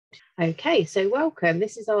Okay, so welcome.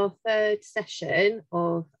 This is our third session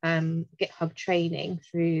of GitHub training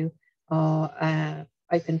through our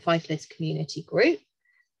Open Flightlist community group.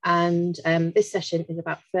 And this session is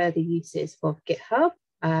about further uses of GitHub.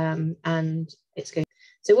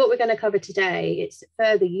 So what we're going to cover today is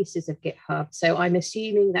further uses of GitHub. So I'm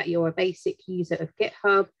assuming that you're a basic user of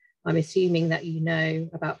GitHub. I'm assuming that you know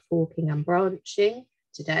about forking and branching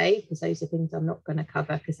today, because those are things I'm not going to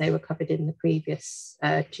cover because they were covered in the previous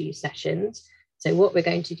two sessions. So what we're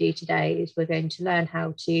going to do today is we're going to learn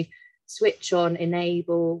how to switch on,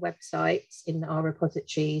 enable websites in our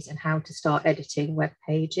repositories and how to start editing web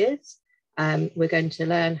pages. We're going to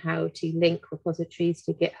learn how to link repositories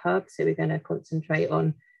to GitHub. So we're going to concentrate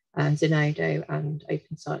on Zenodo and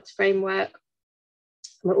Open Science Framework.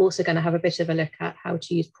 We're also going to have a bit of a look at how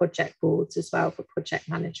to use project boards as well for project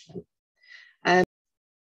management.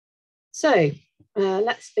 So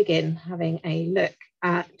let's begin having a look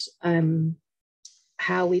at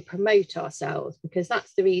how we promote ourselves, because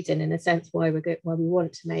that's the reason, in a sense, why we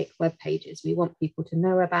want to make web pages. We want people to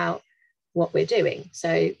know about what we're doing.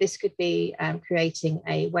 So this could be creating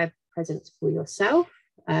a web presence for yourself.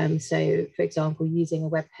 So, for example, using a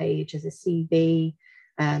web page as a CV,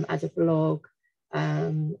 as a blog,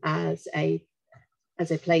 as a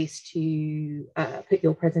place to put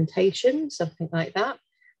your presentation, something like that.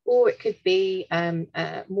 Or it could be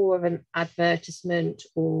more of an advertisement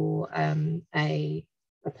or a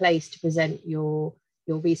place to present your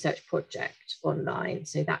research project online.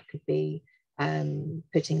 So that could be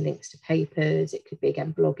putting links to papers. It could be,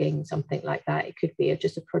 again, blogging, something like that. It could be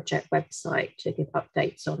just a project website to give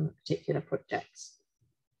updates on particular projects.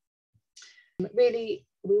 Really,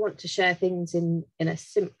 we want to share things in a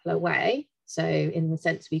simpler way. So in the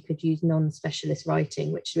sense, we could use non-specialist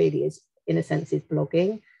writing, which really is, in a sense, is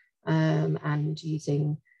blogging, and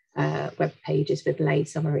using web pages with lay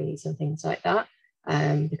summaries and things like that,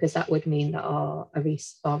 because that would mean that our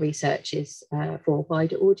research is for a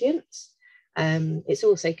wider audience. It's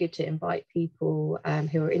also good to invite people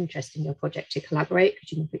who are interested in your project to collaborate,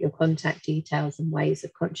 because you can put your contact details and ways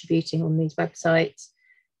of contributing on these websites.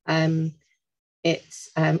 It's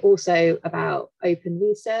also about open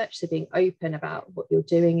research, so being open about what you're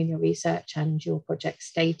doing in your research and your project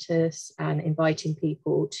status, and inviting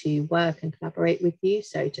people to work and collaborate with you,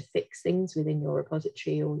 so to fix things within your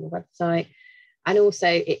repository or your website. And also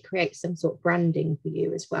it creates some sort of branding for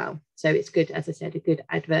you as well. So it's good, as I said, a good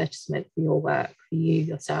advertisement for your work, for you,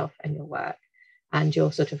 yourself and your work. And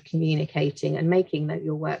you're sort of communicating and making that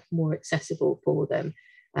your work more accessible for them,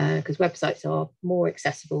 because websites are more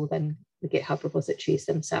accessible than the GitHub repositories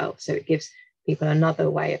themselves. So it gives people another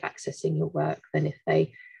way of accessing your work than if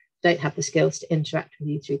they don't have the skills to interact with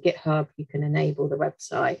you through GitHub. You can enable the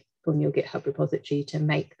website from your GitHub repository to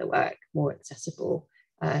make the work more accessible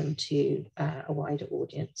to a wider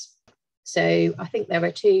audience. So I think there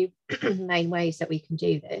are two main ways that we can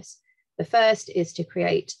do this. The first is to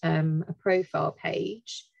create a profile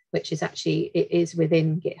page, which is actually, it is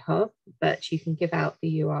within GitHub, but you can give out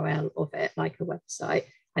the URL of it like a website,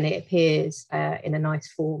 and it appears in a nice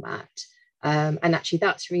format. And actually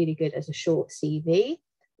that's really good as a short CV,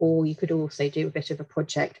 or you could also do a bit of a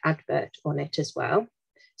project advert on it as well.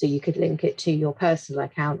 So you could link it to your personal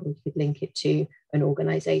account, or you could link it to an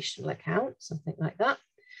organizational account, something like that.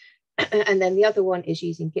 And then the other one is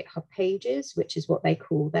using GitHub Pages, which is what they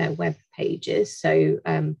call their web pages. So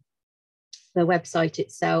the website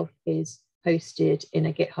itself is hosted in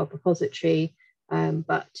a GitHub repository,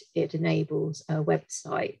 but it enables a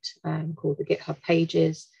website called the GitHub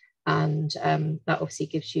Pages, and that obviously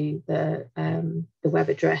gives you the web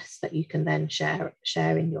address that you can then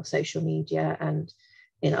share in your social media and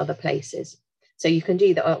in other places. So you can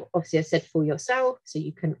do that, obviously, I said, for yourself. So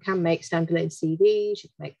you can make standalone CVs, you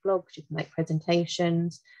can make blogs, you can make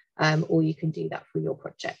presentations, or you can do that for your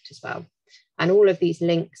project as well. And all of these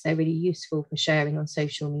links are really useful for sharing on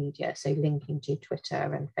social media. So linking to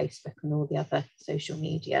Twitter and Facebook and all the other social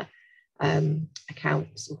media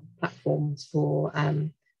accounts or platforms for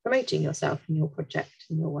promoting yourself and your project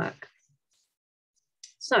and your work.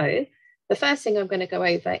 So the first thing I'm going to go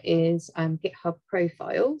over is GitHub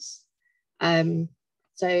profiles.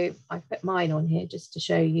 So I put mine on here just to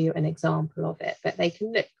show you an example of it, but they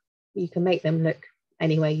can look, you can make them look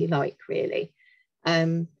any way you like, really.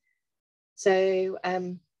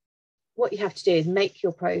 What you have to do is make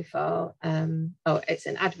your profile, it's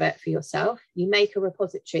an advert for yourself. You make a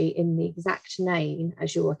repository in the exact name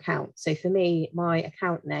as your account. So for me, my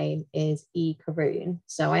account name is eKaroon.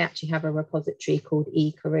 So I actually have a repository called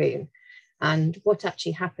eKaroon. And what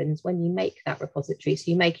actually happens when you make that repository, so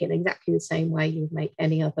you make it in exactly the same way you would make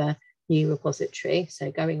any other new repository,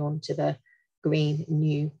 so going on to the green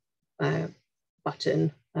new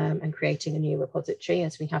button and creating a new repository,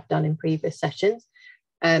 as we have done in previous sessions.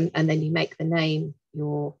 And then you make the name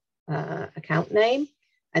your account name.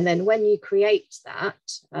 And then when you create that,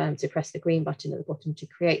 so press the green button at the bottom to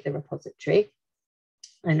create the repository.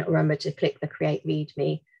 And remember to click the create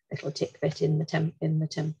readme little tick bit in the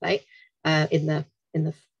template, in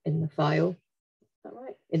the file. Is that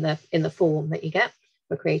right? In the form that you get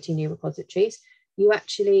for creating new repositories. You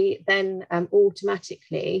actually then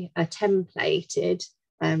automatically a templated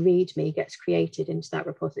readme gets created into that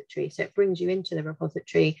repository. So it brings you into the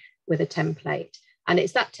repository with a template. And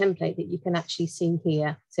it's that template that you can actually see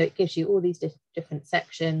here. So it gives you all these different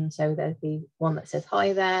sections. So there'll be one that says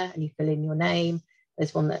hi there, and you fill in your name.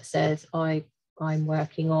 There's one that says I'm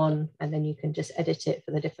working on, and then you can just edit it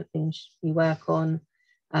for the different things you work on.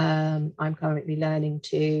 I'm currently learning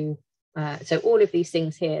to, so all of these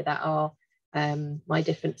things here that are my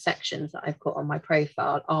different sections that I've got on my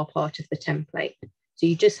profile are part of the template. So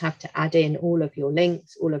you just have to add in all of your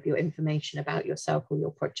links, all of your information about yourself or your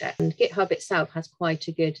project. And GitHub itself has quite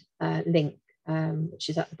a good link, which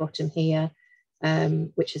is at the bottom here,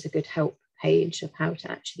 which is a good help page of how to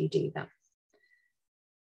actually do that.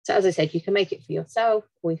 So as I said, you can make it for yourself,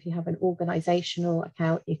 or if you have an organizational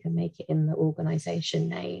account, you can make it in the organization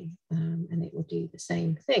name, and it will do the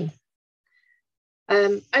same thing.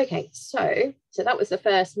 Okay, so that was the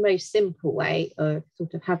first most simple way of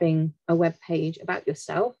sort of having a web page about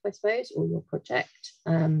yourself, I suppose, or your project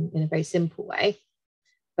in a very simple way.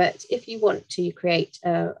 But if you want to create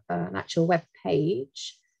an actual web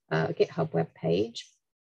page, a GitHub web page,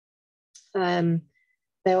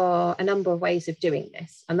 there are a number of ways of doing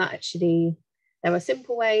this, and that actually, there are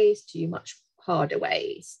simple ways to much harder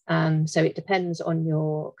ways. So it depends on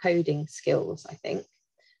your coding skills, I think.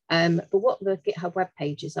 But what the GitHub web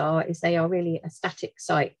pages are is they are really a static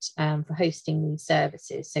site for hosting these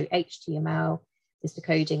services. So HTML is the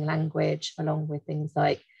coding language, along with things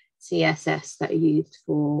like CSS that are used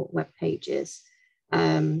for web pages.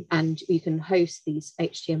 And you can host these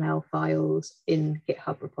HTML files in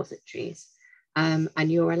GitHub repositories. And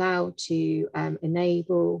you're allowed to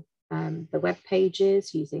enable the web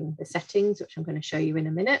pages using the settings, which I'm going to show you in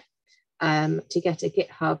a minute, to get a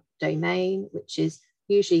GitHub domain, which is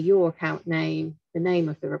usually your account name, the name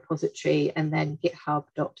of the repository, and then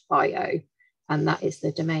github.io. And that is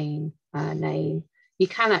the domain name. You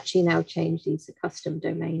can actually now change these to custom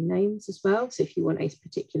domain names as well. So if you want a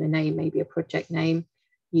particular name, maybe a project name,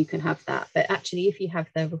 you can have that. But actually, if you have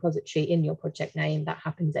the repository in your project name, that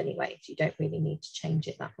happens anyway. So you don't really need to change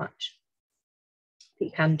it that much. But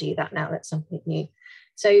you can do that now. That's something new.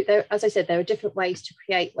 So there, as I said, there are different ways to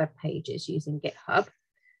create web pages using GitHub.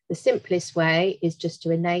 The simplest way is just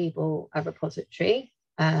to enable a repository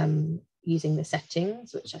using the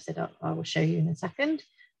settings, which I said I will show you in a second,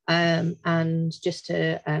 and just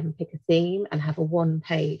to pick a theme and have a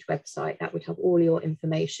one-page website that would have all your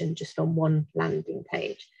information just on one landing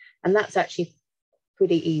page. And that's actually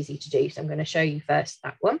pretty easy to do. So I'm going to show you first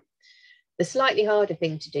that one. The slightly harder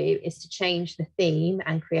thing to do is to change the theme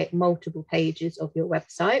and create multiple pages of your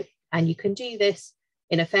website. And you can do this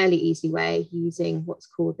in a fairly easy way using what's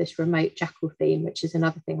called this remote Jekyll theme, which is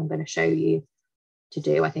another thing I'm going to show you to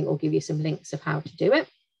do. I think I'll give you some links of how to do it.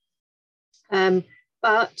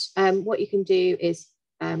 But what you can do is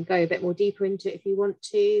go a bit more deeper into it if you want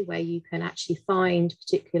to, where you can actually find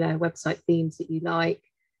particular website themes that you like.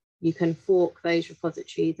 You can fork those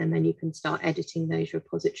repositories, and then you can start editing those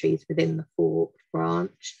repositories within the forked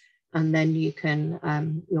branch. And then you can,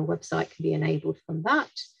 your website can be enabled from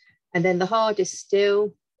that. And then the hardest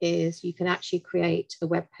still is you can actually create a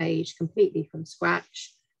web page completely from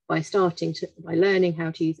scratch by learning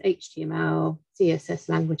how to use HTML, CSS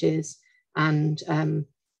languages, and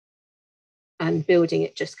building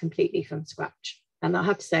it just completely from scratch. And I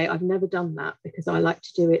have to say, I've never done that because I like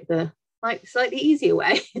to do it the slightly easier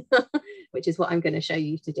way, which is what I'm going to show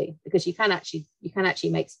you to do, because you can actually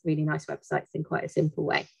make really nice websites in quite a simple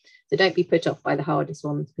way. So don't be put off by the hardest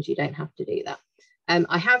ones, because you don't have to do that.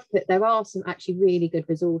 There are some actually really good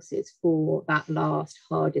resources for that last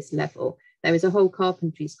hardest level. There is a whole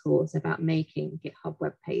carpentries course about making GitHub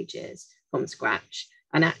web pages from scratch.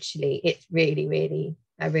 And actually, it's really, really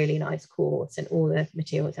a really nice course, and all the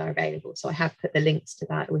materials are available. So I have put the links to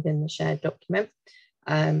that within the shared document,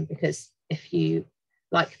 because if you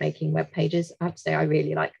like making web pages, I have to say I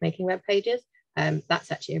really like making web pages.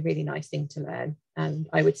 That's actually a really nice thing to learn. And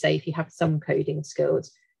I would say if you have some coding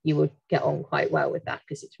skills, you would get on quite well with that,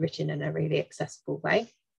 because it's written in a really accessible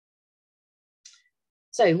way.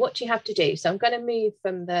 So what do you have to do? So I'm going to move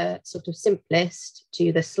from the sort of simplest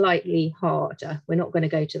to the slightly harder. We're not going to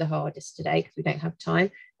go to the hardest today because we don't have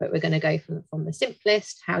time, but we're going to go from the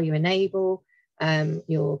simplest, how you enable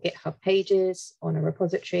your GitHub pages on a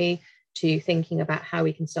repository, to thinking about how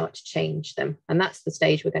we can start to change them. And that's the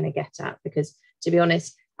stage we're going to get at, because to be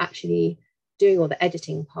honest, actually doing all the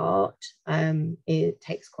editing part, it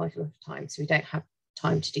takes quite a lot of time. So we don't have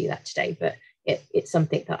time to do that today, but it's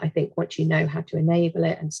something that I think once you know how to enable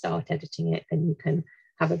it and start editing it, then you can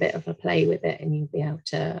have a bit of a play with it and you'll be able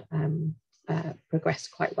to progress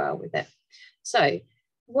quite well with it. So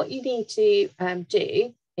what you need to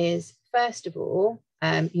do is, first of all,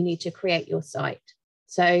 you need to create your site.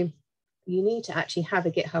 So you need to actually have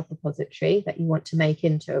a GitHub repository that you want to make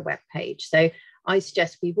into a web page. So I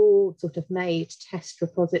suggest we've all sort of made test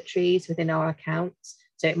repositories within our accounts.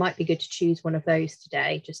 So it might be good to choose one of those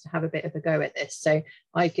today just to have a bit of a go at this. So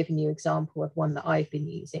I've given you an example of one that I've been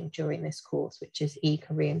using during this course, which is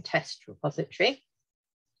eKorean test repository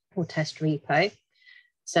or test repo.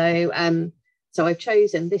 So, so I've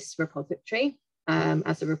chosen this repository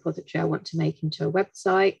as a repository I want to make into a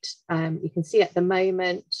website. You can see at the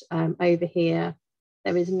moment over here,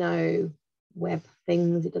 there is no web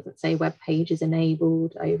things. It doesn't say web pages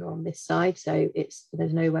enabled over on this side. So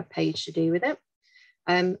there's no web page to do with it.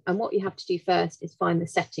 And what you have to do first is find the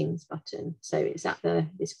settings button. So it's at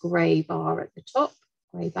this grey bar at the top,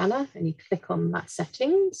 grey banner, and you click on that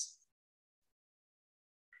settings.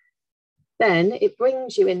 Then it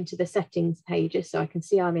brings you into the settings pages. So I can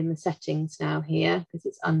see I'm in the settings now here because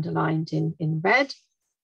it's underlined in red.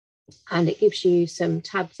 And it gives you some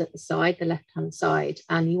tabs at the side, the left-hand side,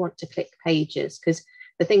 and you want to click pages, because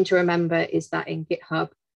the thing to remember is that in GitHub,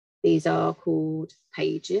 these are called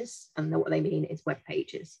pages, and what they mean is web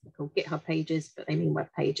pages. They're called GitHub pages, but they mean web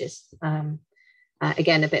pages.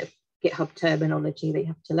 Again, a bit of GitHub terminology that you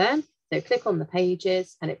have to learn. So click on the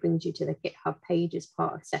pages and it brings you to the GitHub pages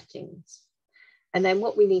part of settings. And then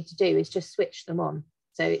what we need to do is just switch them on.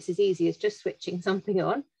 So it's as easy as just switching something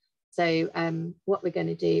on. So what we're going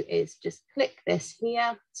to do is just click this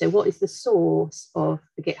here. So what is the source of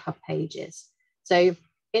the GitHub pages? So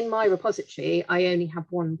in my repository, I only have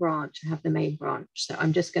one branch. I have the main branch. So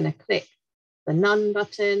I'm just going to click the None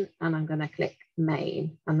button and I'm going to click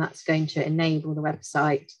Main. And that's going to enable the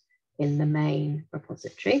website in the main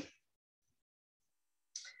repository.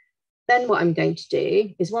 Then what I'm going to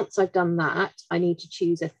do is, once I've done that, I need to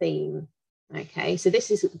choose a theme. Okay, so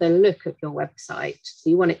this is the look of your website. So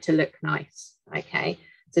you want it to look nice. Okay,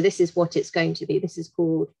 so this is what it's going to be. This is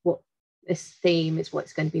called this theme is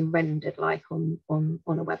what's going to be rendered like on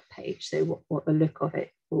a web page. So what the look of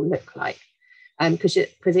it will look like, because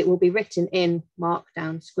it will be written in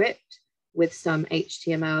Markdown script with some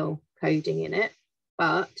HTML coding in it,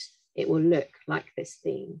 but it will look like this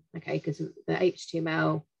theme. Okay, because the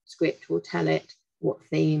HTML script will tell it what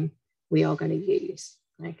theme we are going to use.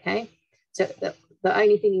 Okay, so the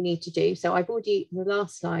only thing you need to do, so I've already, in the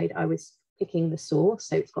last slide, I was picking the source,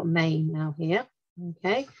 so it's got main now here.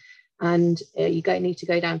 Okay, and you need to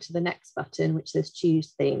go down to the next button, which says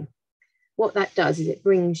choose theme. What that does is it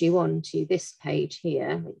brings you on to this page here,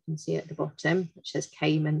 that you can see at the bottom, which says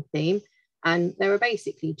Cayman theme. And there are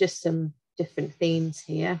basically just some different themes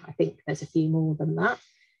here. I think there's a few more than that.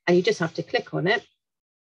 And you just have to click on it.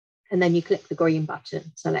 And then you click the green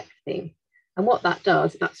button, select theme. And what that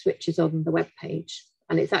does, that switches on the web page.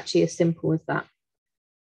 And it's actually as simple as that.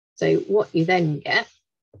 So what you then get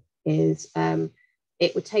is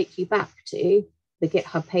it will take you back to the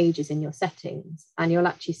GitHub pages in your settings, and you'll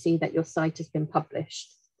actually see that your site has been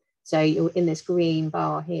published. So you're in this green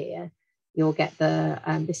bar here, you'll get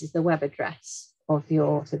this is the web address of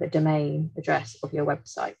so the domain address of your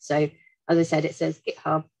website. So as I said, it says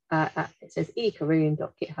GitHub, it says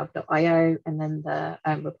eKorean.github.io, and then the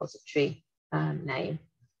repository name.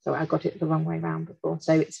 So I got it the wrong way around before.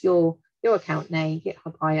 So it's your account name,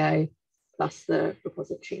 GitHub.io, plus the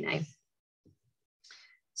repository name.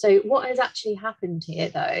 So what has actually happened here,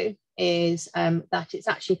 though, is that it's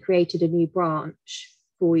actually created a new branch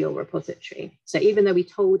for your repository. So even though we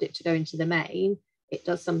told it to go into the main, it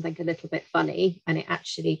does something a little bit funny, and it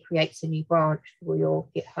actually creates a new branch for your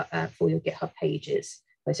GitHub pages,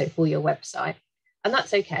 so for your website. And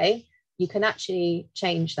that's okay. You can actually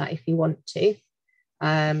change that if you want to.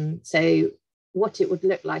 So what it would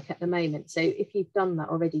look like at the moment. So if you've done that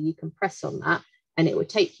already, you can press on that and it will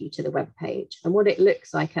take you to the web page. And what it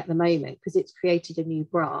looks like at the moment, because it's created a new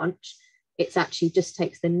branch, it's actually just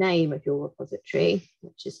takes the name of your repository,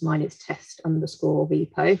 which is mine is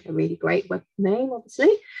test_repo, a really great web name,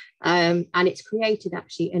 obviously. And it's created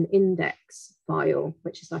actually an index file,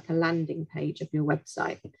 which is like a landing page of your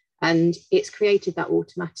website. And it's created that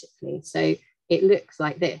automatically. So it looks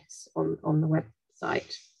like this on the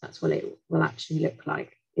website. That's what it will actually look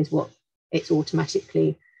like, is what it's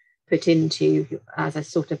automatically put into as a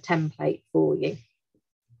sort of template for you.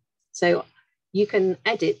 So you can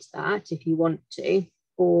edit that if you want to,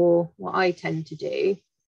 or what I tend to do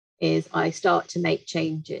is I start to make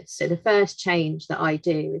changes. So the first change that I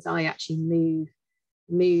do is I actually move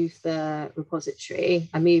the repository,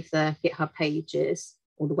 I move the GitHub pages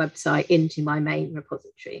or the website into my main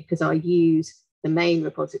repository, because I use the main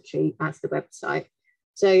repository as the website.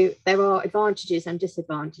 So there are advantages and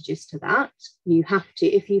disadvantages to that. You have to,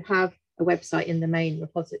 if you have a website in the main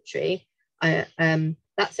repository,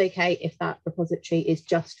 that's okay if that repository is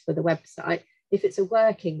just for the website. If it's a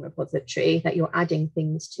working repository that you're adding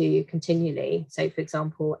things to continually, so for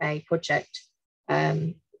example, a project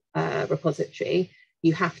repository,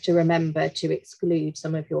 you have to remember to exclude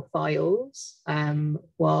some of your files from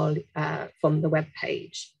the web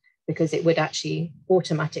page, because it would actually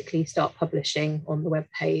automatically start publishing on the web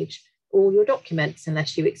page all your documents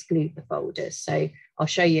unless you exclude the folders. So I'll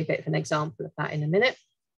show you a bit of an example of that in a minute.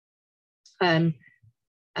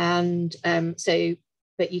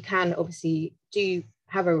 But you can obviously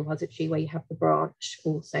have a repository where you have the branch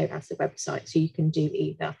also as the website, so you can do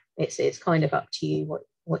either. It's kind of up to you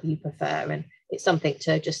what you prefer, and it's something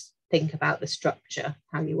to just think about the structure,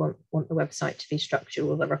 how you want the website to be structured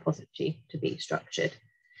or the repository to be structured.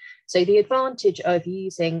 So the advantage of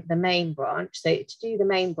using the main branch, so to do the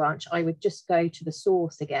main branch, I would just go to the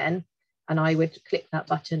source again, and I would click that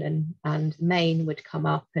button and main would come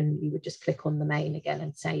up, and you would just click on the main again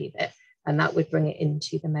and save it. And that would bring it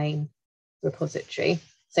into the main repository.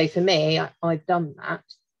 So for me, I've done that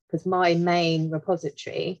because my main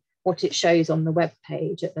repository, what it shows on the web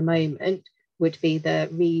page at the moment would be the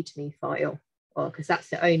README file, because that's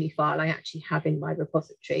the only file I actually have in my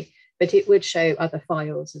repository. But it would show other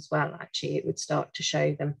files as well, actually. It would start to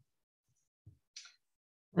show them.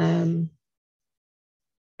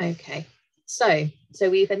 Okay, so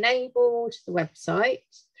we've enabled the website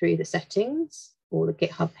through the settings, all the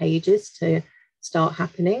GitHub pages to start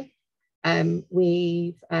happening.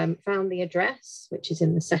 We've found the address, which is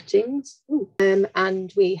in the settings.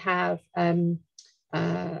 And we have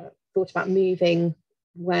thought about moving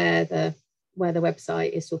where the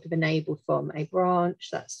website is sort of enabled from, a branch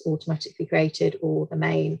that's automatically created or the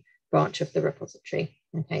main branch of the repository.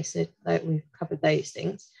 Okay, so we've covered those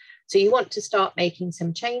things. So you want to start making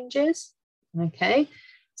some changes. Okay,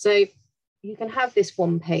 so you can have this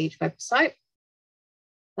one-page website.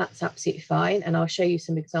 That's absolutely fine, and I'll show you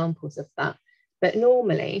some examples of that. But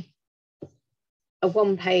normally, a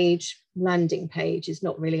one-page landing page is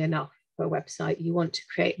not really enough for a website. You want to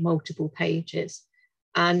create multiple pages.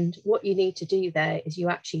 And what you need to do there is you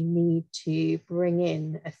actually need to bring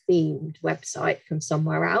in a themed website from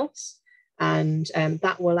somewhere else. And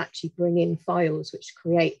that will actually bring in files which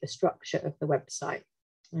create the structure of the website.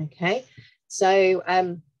 Okay, so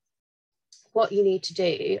what you need to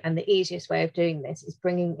do, and the easiest way of doing this, is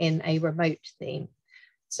bringing in a remote theme.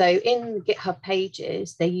 So in GitHub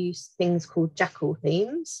pages, they use things called Jekyll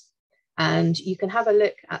themes. And you can have a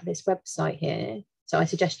look at this website here. So I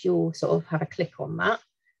suggest you all sort of have a click on that.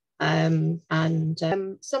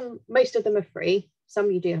 Most of them are free.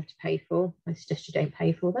 Some you do have to pay for. I suggest you don't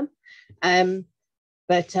pay for them.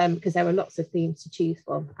 Because there are lots of themes to choose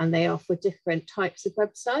from, and they are for different types of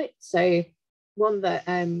websites. So one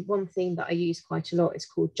theme that I use quite a lot is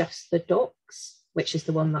called Just the Docs, which is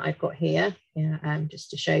the one that I've got here,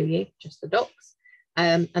 just to show you, Just the Docs.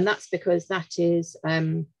 And that's because that is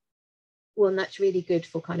one that's really good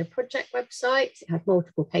for kind of project websites. It has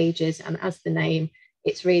multiple pages, and as the name,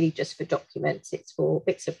 it's really just for documents. It's for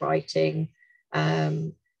bits of writing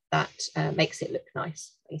that makes it look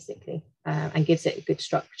nice, basically, and gives it a good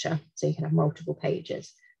structure, so you can have multiple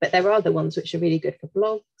pages. But there are other ones which are really good for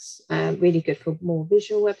blogs, really good for more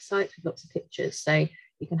visual websites with lots of pictures, so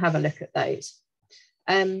you can have a look at those.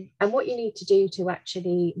 And what you need to do to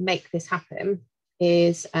actually make this happen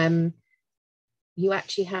is you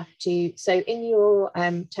actually have to, so in your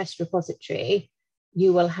test repository,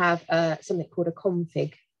 you will have something called a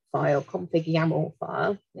config file, config YAML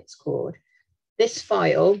file, it's called. This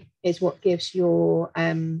file is what gives your,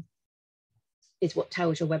 is what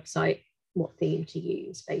tells your website what theme to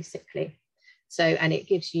use, basically. So, and it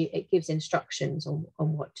gives instructions on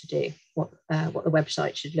what to do, what the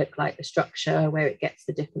website should look like, the structure, where it gets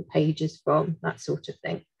the different pages from, that sort of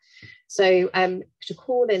thing. So to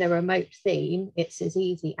call in a remote theme, it's as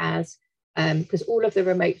easy as, because all of the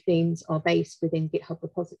remote themes are based within GitHub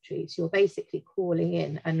repositories, you're basically calling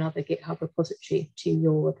in another GitHub repository to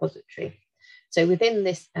your repository. So within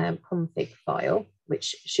this config file,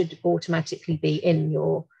 which should automatically be in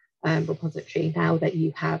your repository now that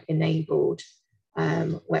you have enabled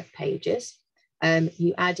web pages,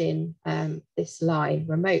 you add in this line,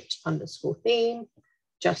 remote_theme,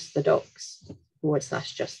 just the docs, /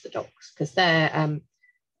 just the docs, because their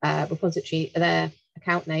repository, their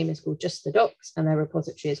account name is called just the docs and their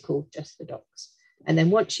repository is called just the docs. And then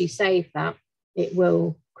once you save that, it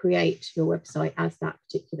will create your website as that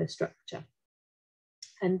particular structure.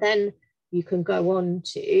 And then you can go on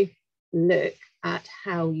to look at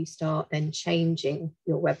how you start then changing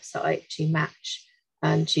your website to match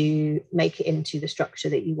and to make it into the structure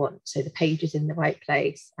that you want. So the page is in the right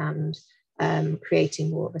place and creating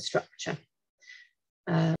more of a structure.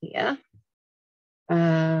 Here,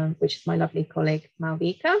 which is my lovely colleague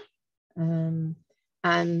Malvika.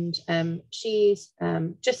 She's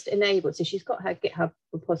just enabled, so she's got her GitHub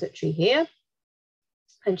repository here,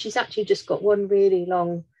 and she's actually just got one really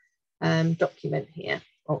long document here.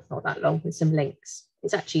 Oh, not that long, with some links.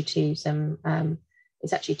 It's actually to some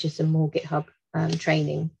more GitHub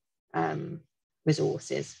training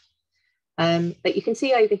resources. But you can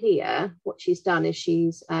see over here what she's done is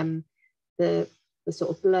she's the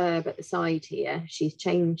sort of blurb at the side here, she's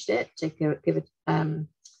changed it to give a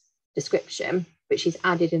description, but she's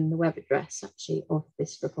added in the web address actually of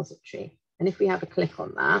this repository. And if we have a click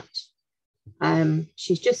on that,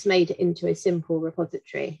 she's just made it into a simple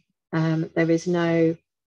repository. There is no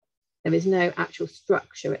actual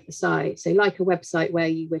structure at the side. So like a website where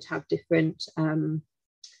you would have different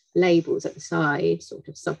labels at the side, sort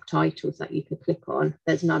of subtitles that you could click on,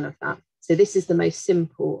 there's none of that. So this is the most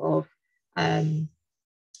simple of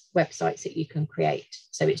websites that you can create.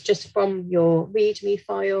 So it's just from your README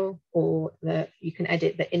file, or you can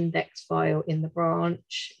edit the index file in the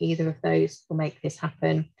branch. Either of those will make this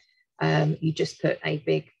happen. You just put a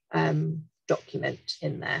big document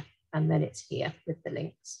in there, and then it's here with the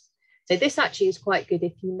links. So this actually is quite good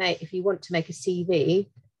if you want to make a CV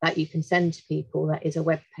that you can send to people that is a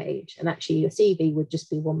web page, and actually your CV would just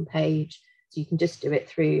be one page. So you can just do it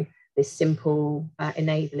through this simple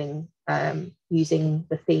enabling using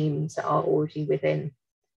the themes that are already within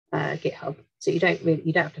GitHub. So you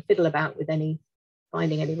don't have to fiddle about with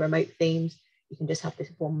finding any remote themes. You can just have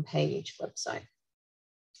this one page website.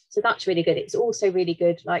 So that's really good. It's also really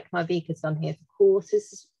good, like Malvika's done here, for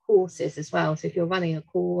courses as well. So if you're running a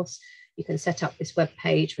course, you can set up this web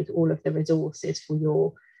page with all of the resources for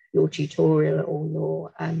your tutorial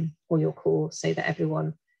or your course, so that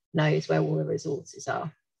everyone knows where all the resources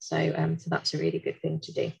are. So that's a really good thing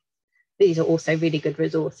to do. These are also really good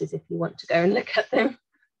resources if you want to go and look at them.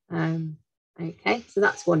 Okay, so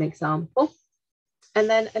that's one example. And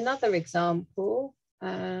then another example,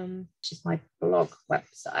 which is my blog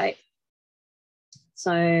website.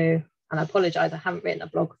 So, and I apologize, I haven't written a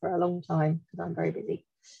blog for a long time because I'm very busy.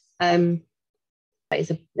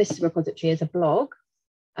 This repository is a blog.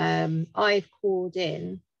 I've called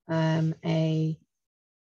in a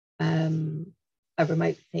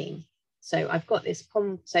remote theme. So I've got this,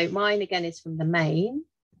 so mine again is from the main.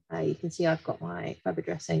 You can see I've got my web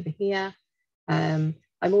address over here. I'm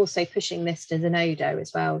also pushing this to Zenodo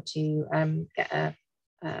as well to get a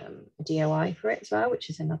DOI for it as well,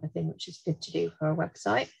 which is another thing which is good to do for a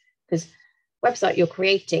website, because website, you're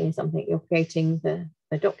creating something, you're creating the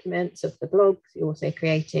documents of the blogs, you're also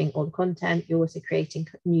creating all the content, you're also creating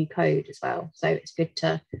new code as well. So it's good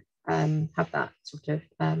to have that sort of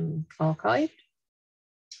archived.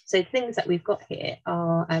 So things that we've got here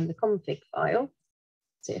are the config file.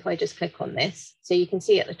 So if I just click on this, so you can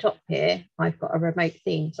see at the top here, I've got a remote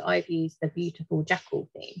theme. So I've used the beautiful Jekyll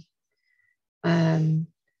theme.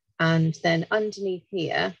 And then underneath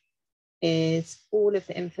here is all of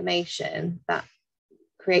the information that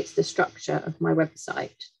creates the structure of my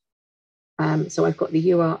website. So I've got the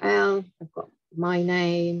URL, I've got my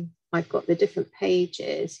name, I've got the different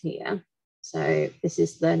pages here. So this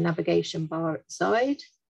is the navigation bar at the side.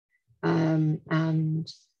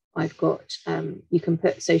 And I've got, you can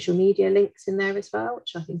put social media links in there as well,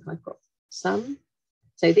 which I think I've got some.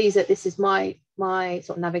 So this is my sort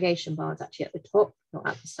of navigation bars actually at the top, not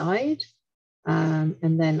at the side.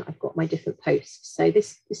 And then I've got my different posts. So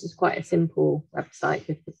this is quite a simple website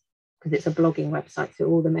because it's a blogging website. So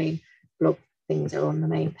all the main blog things are on the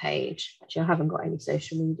main page. Actually, I haven't got any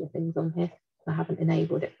social media things on here. I haven't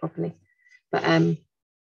enabled it properly. But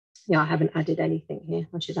yeah, I haven't added anything here.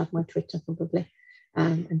 I should add my Twitter probably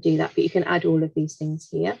and do that. But you can add all of these things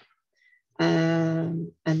here.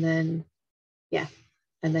 And then, yeah,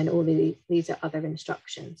 and then all these are other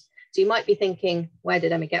instructions. So you might be thinking, where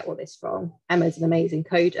did Emma get all this from? Emma's an amazing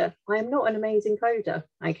coder. I am not an amazing coder,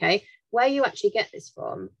 okay? Where you actually get this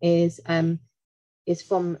from is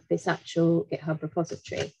from this actual GitHub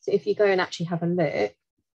repository. So if you go and actually have a look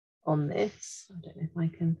on this, I don't know if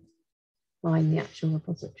I can find the actual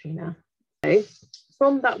repository now. So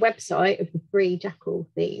from that website of the free Jekyll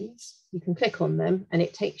themes, you can click on them and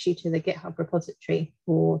it takes you to the GitHub repository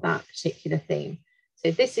for that particular theme. So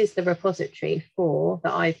this is the repository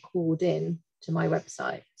that I've called in to my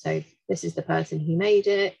website. So this is the person who made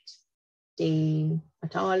it, Dean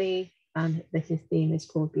Atali, and this theme is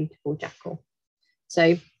called Beautiful Jekyll.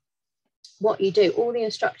 So what you do, all the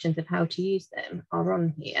instructions of how to use them are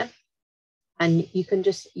on here, and you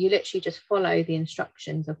literally just follow the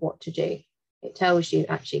instructions of what to do. It tells you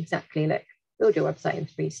actually exactly, look, build your website in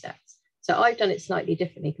 3 steps. So I've done it slightly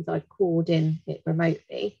differently because I've called in it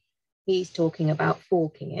remotely. He's talking about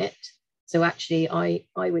forking it. So actually I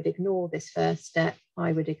would ignore this first step,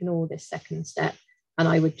 I would ignore this second step, and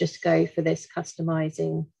I would just go for this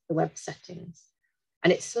customizing the web settings.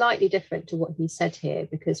 And it's slightly different to what he said here,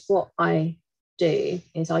 because what I do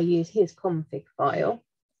is I use his config file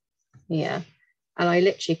here, and I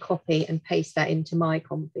literally copy and paste that into my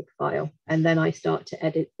config file, and then I start to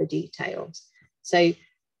edit the details. So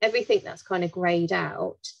everything that's kind of grayed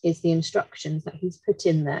out is the instructions that he's put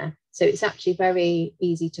in there. So it's actually very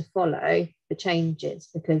easy to follow the changes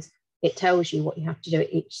because it tells you what you have to do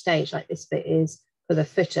at each stage. Like this bit is for the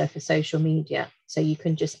footer for social media. So you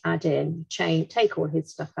can just add in, take all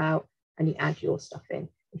his stuff out and you add your stuff in.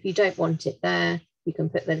 If you don't want it there, you can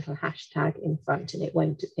put the little hashtag in front and it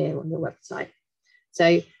won't appear on your website.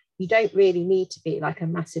 So you don't really need to be like a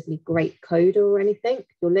massively great coder or anything.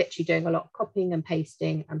 You're literally doing a lot of copying and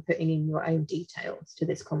pasting and putting in your own details to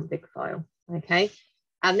this config file, okay?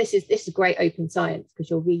 And this is great open science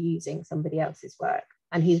because you're reusing somebody else's work.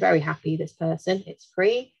 And he's very happy, this person, it's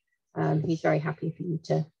free. He's very happy for you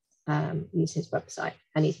to use his website,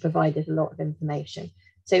 and he's provided a lot of information.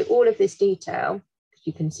 So all of this detail,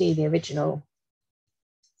 you can see the original.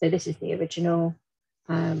 So this is the original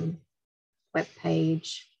web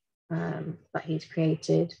page that he's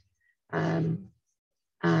created. And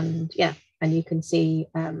yeah, and you can see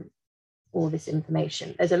all this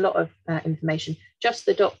information. There's a lot of information. Just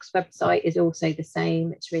the docs website is also the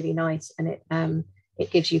same. It's really nice, and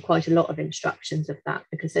it gives you quite a lot of instructions of that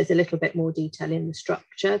because there's a little bit more detail in the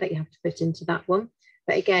structure that you have to put into that one.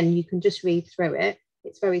 But again, you can just read through it.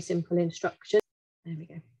 It's very simple instruction. There we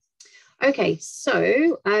go. Okay,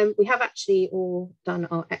 so we have actually all done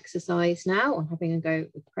our exercise now on having a go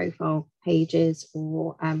with profile pages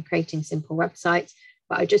or creating simple websites.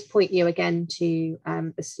 But I just point you again to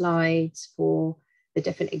the slides for the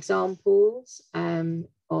different examples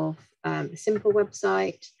of the simple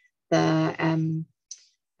website, the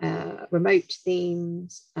remote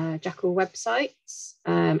themes, Jekyll websites,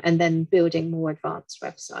 and then building more advanced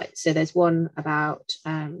websites. So there's one about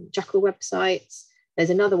Jekyll websites. There's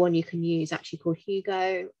another one you can use actually called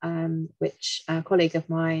Hugo, which a colleague of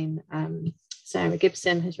mine, Sarah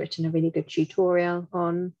Gibson, has written a really good tutorial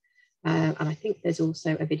on. And I think there's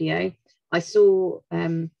also a video. I saw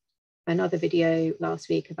another video last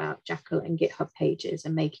week about Jekyll and GitHub pages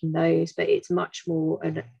and making those, but it's much more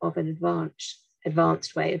of an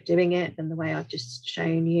advanced way of doing it than the way I've just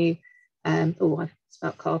shown you. Oh, I've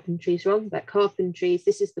spelled carpentries wrong, but carpentries,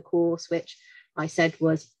 this is the course which I said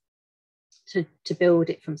was to build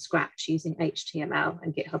it from scratch using HTML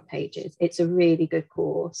and GitHub pages. It's a really good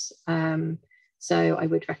course. So I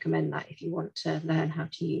would recommend that if you want to learn how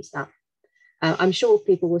to use that. I'm sure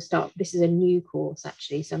people will start, this is a new course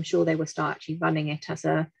actually, so I'm sure they will start actually running it as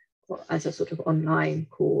a sort of online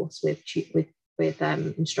course with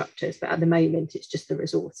instructors, but at the moment it's just the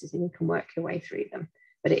resources and you can work your way through them.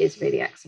 But it is really excellent.